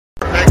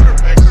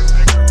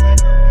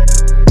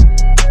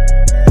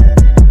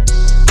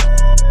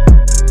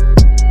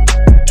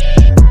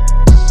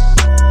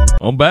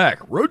I'm back.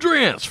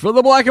 Rodrance for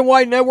the Black and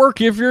White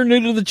Network. If you're new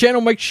to the channel,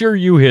 make sure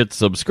you hit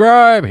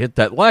subscribe, hit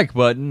that like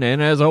button,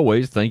 and as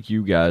always, thank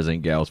you guys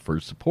and gals for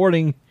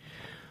supporting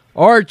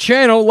our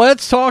channel.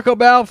 Let's talk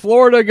about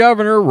Florida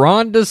Governor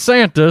Ron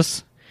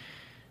DeSantis,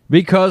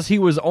 because he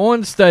was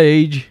on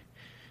stage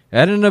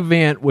at an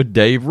event with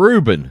Dave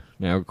Rubin.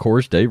 Now, of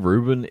course, Dave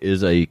Rubin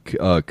is a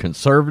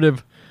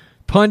conservative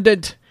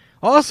pundit,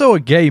 also a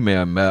gay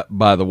man,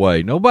 by the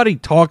way. Nobody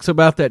talks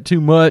about that too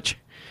much.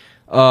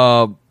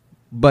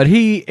 But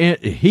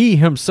he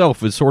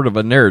himself is sort of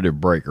a narrative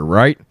breaker,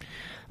 right?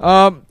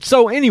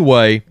 So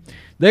anyway,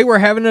 they were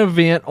having an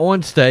event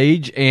on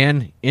stage,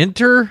 and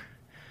enter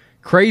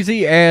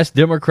crazy-ass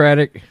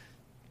Democratic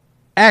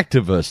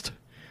activist.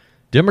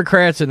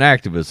 Democrats and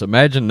activists,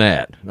 imagine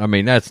that. I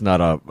mean, that's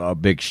not a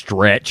big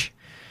stretch.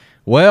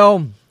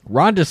 Well,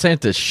 Ron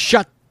DeSantis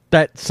shut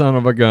that son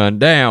of a gun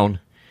down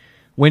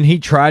when he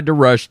tried to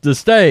rush the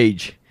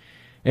stage.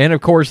 And,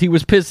 of course, he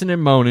was pissing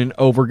and moaning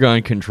over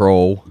gun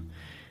control.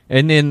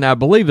 And then I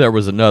believe there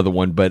was another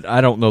one, but I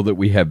don't know that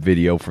we have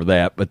video for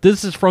that. But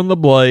this is from The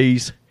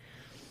Blaze.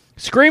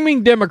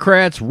 Screaming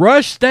Democrats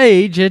rush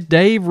stage at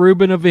Dave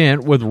Rubin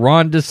event with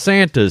Ron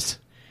DeSantis.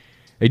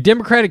 A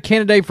Democratic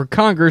candidate for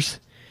Congress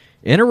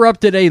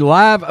interrupted a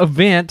live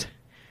event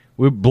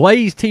with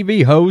Blaze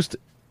TV host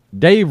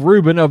Dave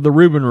Rubin of The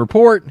Rubin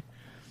Report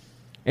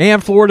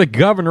and Florida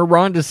Governor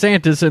Ron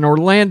DeSantis in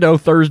Orlando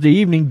Thursday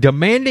evening,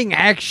 demanding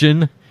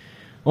action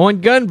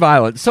on gun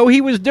violence. So he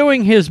was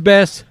doing his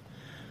best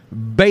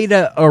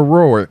Beta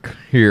O'Rourke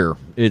here,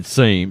 it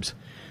seems.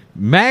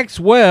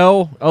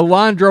 Maxwell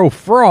Alondro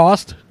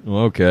Frost,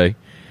 okay,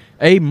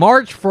 a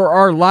March for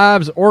Our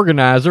Lives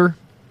organizer,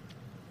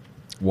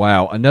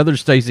 wow, another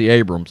Stacey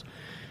Abrams,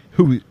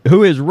 who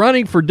is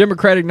running for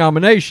Democratic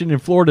nomination in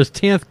Florida's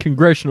 10th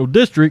Congressional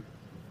District,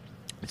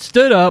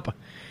 stood up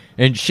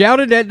and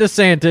shouted at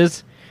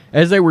DeSantis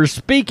as they were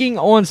speaking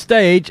on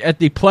stage at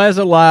the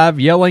Plaza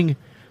Live, yelling,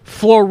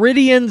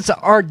 "Floridians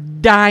are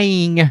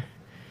dying."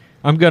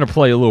 I'm going to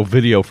play a little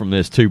video from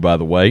this, too, by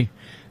the way.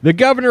 The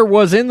governor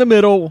was in the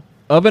middle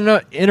of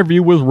an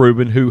interview with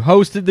Rubin, who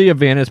hosted the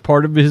event as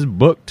part of his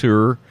book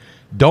tour,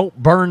 Don't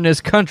Burn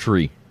This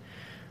Country.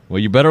 Well,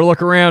 you better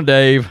look around,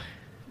 Dave.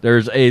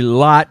 There's a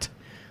lot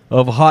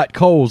of hot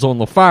coals on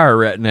the fire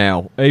right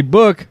now. A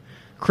book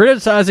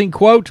criticizing,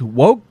 quote,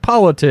 woke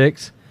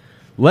politics,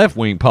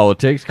 left-wing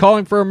politics,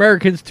 calling for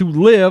Americans to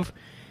live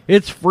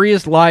its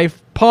freest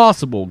life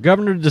possible.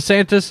 Governor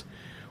DeSantis,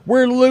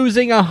 we're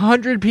losing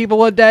 100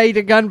 people a day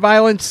to gun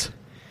violence.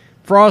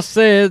 Frost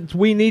says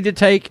we need to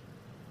take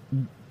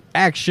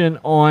action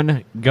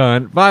on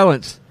gun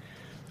violence.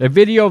 A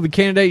video of the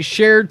candidate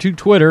shared to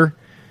Twitter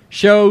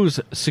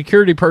shows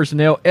security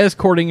personnel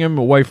escorting him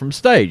away from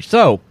stage.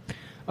 So,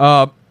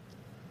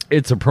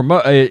 it's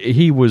a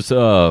he was,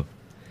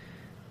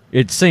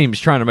 it seems,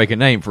 trying to make a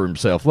name for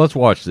himself. Let's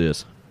watch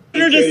this.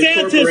 Governor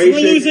DeSantis,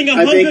 we're losing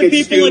 100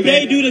 people a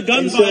day due to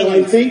gun violence. So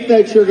I think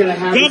that you're going to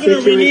have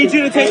Governor, we need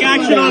you to take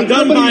action on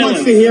gun violence. Nobody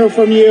wants to hear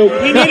from you.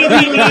 We need to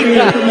take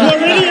action.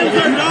 Floridians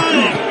are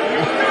dying.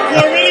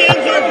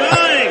 Floridians are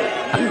dying.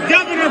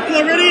 Governor,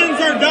 Floridians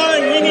are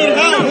dying. We need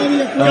help.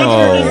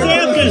 Governor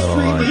DeSantis,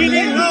 we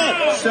need help.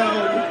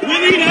 We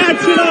need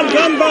action on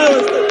gun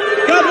violence.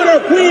 Governor,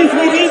 please,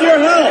 we need your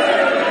help.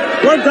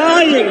 We're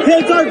dying.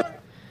 Kids are...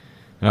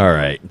 All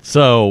right.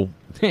 So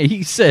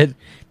he said,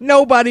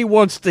 nobody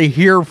wants to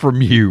hear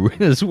from you,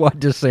 is what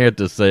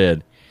DeSantis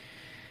said.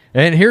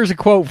 And here's a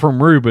quote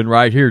from Rubin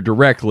right here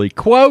directly.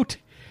 Quote,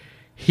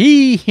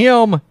 he,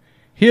 him,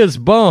 his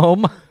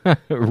bum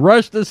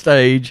rushed the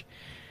stage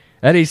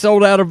at a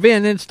sold-out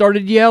event and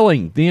started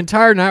yelling. The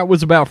entire night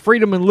was about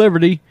freedom and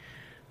liberty.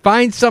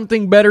 Find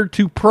something better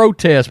to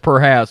protest,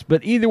 perhaps.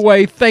 But either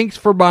way, thanks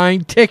for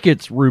buying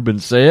tickets, Rubin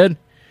said.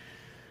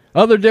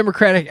 Other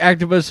Democratic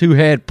activists who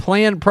had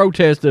planned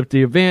protests at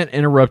the event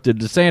interrupted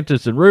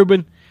DeSantis and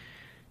Rubin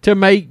to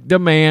make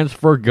demands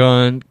for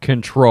gun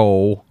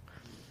control.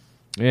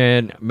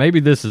 And maybe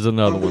this is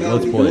another one.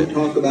 Let's play it.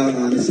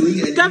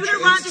 Governor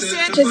Ron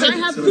DeSantis, I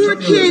have 4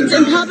 kids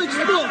in public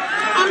school.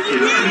 Are you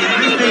really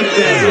going to put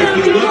guns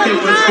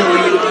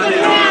into the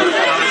hands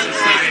of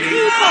innocent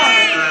people?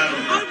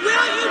 Or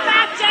will you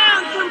back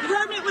down from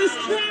permitless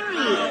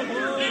carry?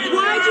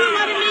 Why do you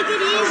want to make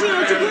it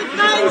easier to put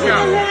guns in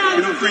the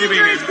hands of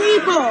dangerous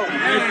people?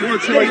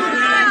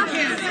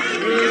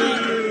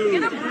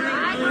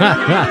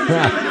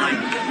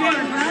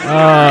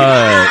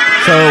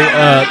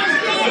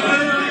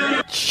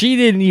 She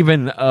didn't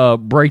even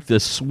break the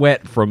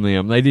sweat from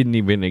them. They didn't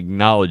even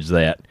acknowledge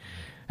that.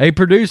 A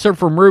producer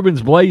from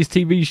Rubin's Blaze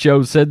TV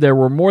show said there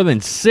were more than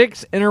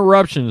 6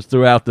 interruptions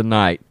throughout the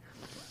night.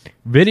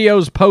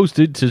 Videos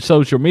posted to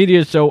social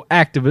media show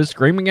activists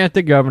screaming at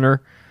the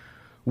governor,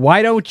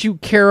 "Why don't you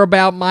care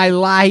about my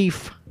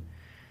life?"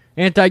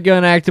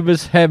 Anti-gun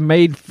activists have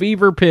made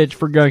fever pitch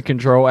for gun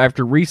control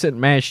after recent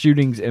mass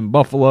shootings in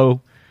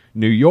Buffalo,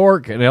 New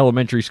York, an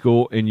elementary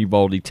school in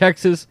Uvalde,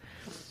 Texas,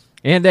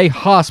 and a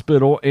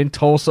hospital in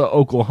Tulsa,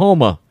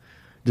 Oklahoma.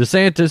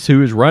 DeSantis,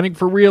 who is running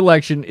for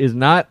re-election, is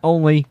not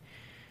only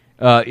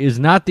is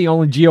not the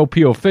only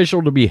GOP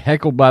official to be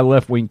heckled by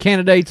left-wing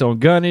candidates on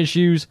gun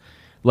issues.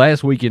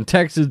 Last week in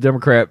Texas,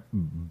 Democrat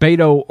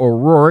Beto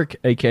O'Rourke,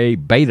 a.k.a.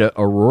 Beta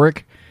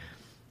O'Rourke,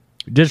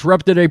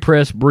 disrupted a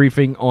press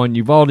briefing on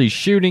Uvalde's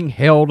shooting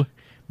held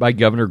by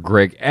Governor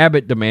Greg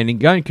Abbott demanding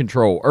gun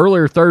control.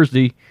 Earlier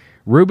Thursday,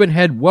 Rubin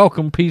had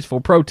welcomed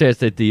peaceful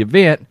protests at the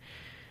event,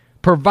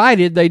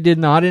 provided they did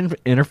not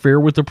interfere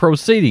with the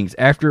proceedings.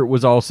 After it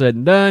was all said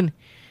and done,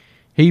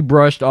 he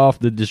brushed off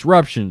the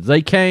disruptions.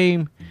 They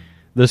came,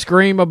 the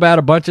scream about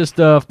a bunch of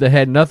stuff that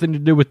had nothing to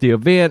do with the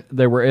event.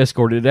 They were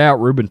escorted out,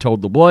 Rubin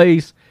told The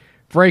Blaze.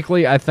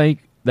 Frankly, I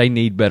think they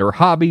need better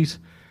hobbies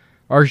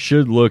or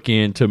should look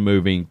into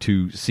moving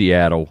to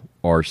Seattle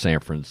or San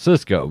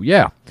Francisco.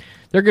 Yeah,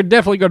 they're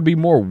definitely going to be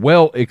more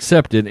well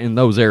accepted in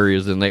those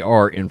areas than they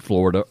are in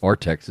Florida or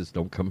Texas.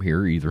 Don't come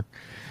here either.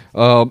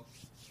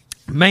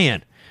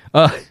 Man,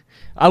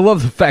 I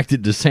love the fact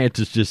that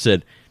DeSantis just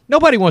said,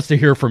 nobody wants to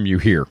hear from you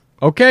here,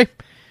 okay?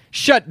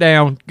 Shut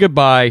down,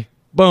 goodbye,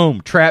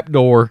 boom,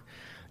 trapdoor.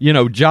 You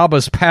know,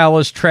 Jabba's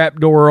palace,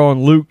 trapdoor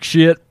on Luke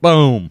shit,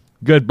 boom,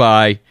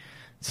 goodbye.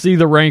 See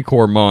the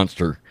Rancor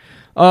monster.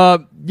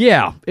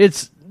 Yeah,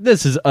 this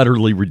is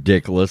utterly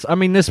ridiculous. I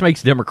mean, this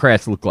makes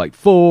Democrats look like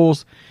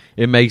fools.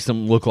 It makes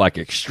them look like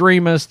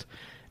extremists,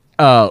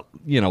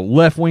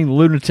 left-wing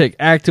lunatic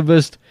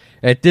activists.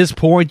 At this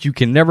point, you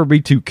can never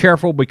be too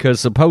careful because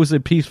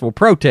supposed peaceful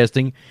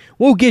protesting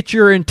will get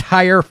your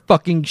entire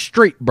fucking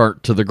street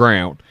burnt to the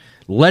ground.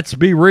 Let's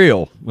be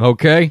real,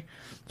 okay?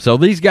 So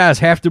these guys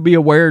have to be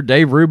aware,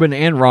 Dave Rubin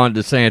and Ron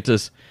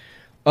DeSantis,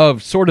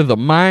 of sort of the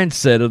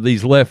mindset of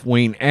these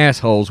left-wing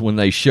assholes when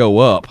they show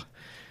up.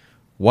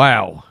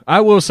 Wow.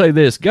 I will say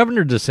this,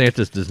 Governor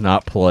DeSantis does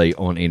not play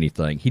on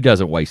anything. He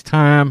doesn't waste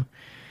time.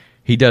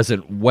 He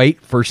doesn't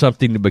wait for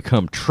something to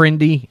become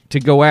trendy to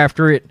go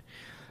after it.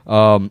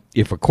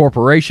 If a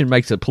corporation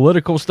makes a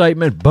political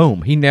statement,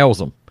 boom, he nails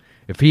them.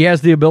 If he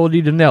has the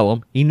ability to nail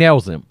them, he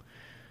nails them.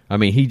 I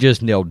mean, he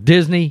just nailed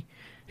Disney.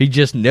 He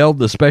just nailed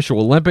the Special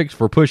Olympics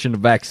for pushing the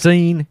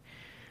vaccine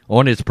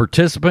on its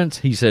participants.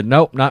 He said,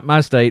 nope, not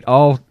my state.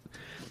 I'll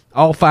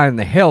find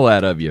the hell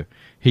out of you.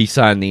 He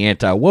signed the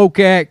Anti-Woke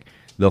Act,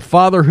 the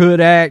Fatherhood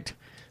Act,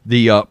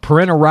 the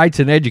Parental Rights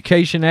and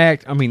Education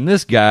Act. I mean,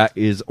 this guy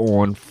is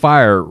on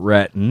fire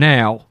right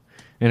now.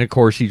 And, of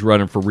course, he's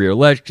running for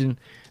re-election.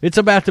 It's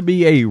about to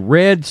be a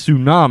red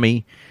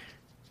tsunami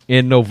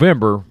in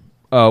November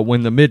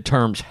when the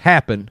midterms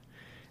happen.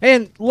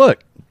 And,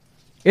 look,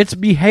 it's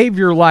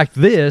behavior like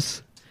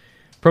this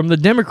from the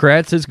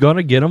Democrats that's going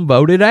to get them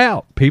voted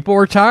out. People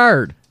are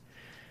tired.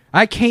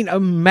 I can't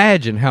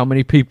imagine how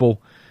many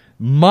people,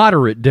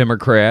 moderate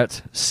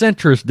Democrats,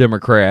 centrist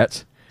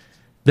Democrats,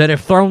 that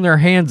have thrown their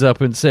hands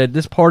up and said,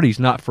 this party's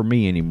not for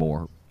me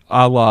anymore,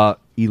 a la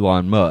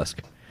Elon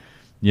Musk.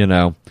 You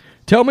know,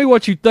 tell me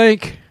what you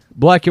think.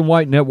 Black and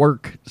White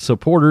Network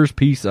supporters,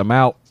 peace. I'm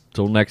out.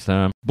 Till next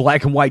time.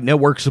 Black and White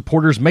Network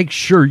supporters, make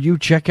sure you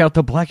check out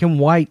the Black and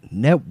White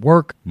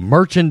Network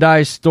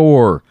merchandise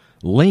store.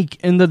 Link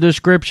in the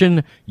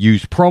description.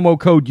 Use promo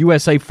code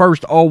USA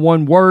First, all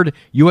one word.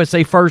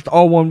 USA First,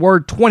 all one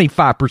word.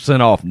 25%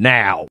 off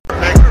now.